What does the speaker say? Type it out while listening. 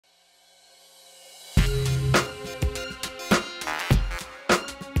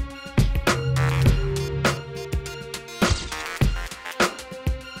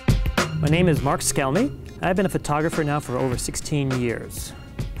name is Mark Skalny. I've been a photographer now for over 16 years.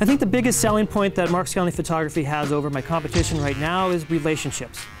 I think the biggest selling point that Mark Skalny Photography has over my competition right now is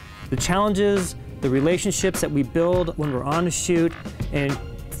relationships. The challenges, the relationships that we build when we're on a shoot, and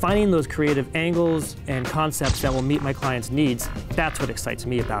finding those creative angles and concepts that will meet my clients' needs, that's what excites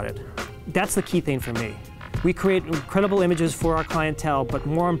me about it. That's the key thing for me. We create incredible images for our clientele, but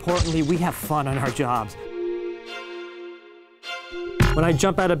more importantly, we have fun on our jobs. When I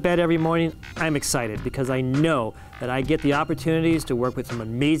jump out of bed every morning, I'm excited because I know that I get the opportunities to work with some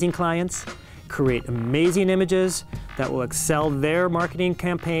amazing clients, create amazing images that will excel their marketing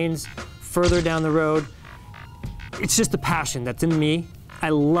campaigns further down the road. It's just a passion that's in me. I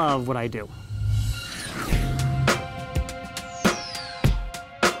love what I do.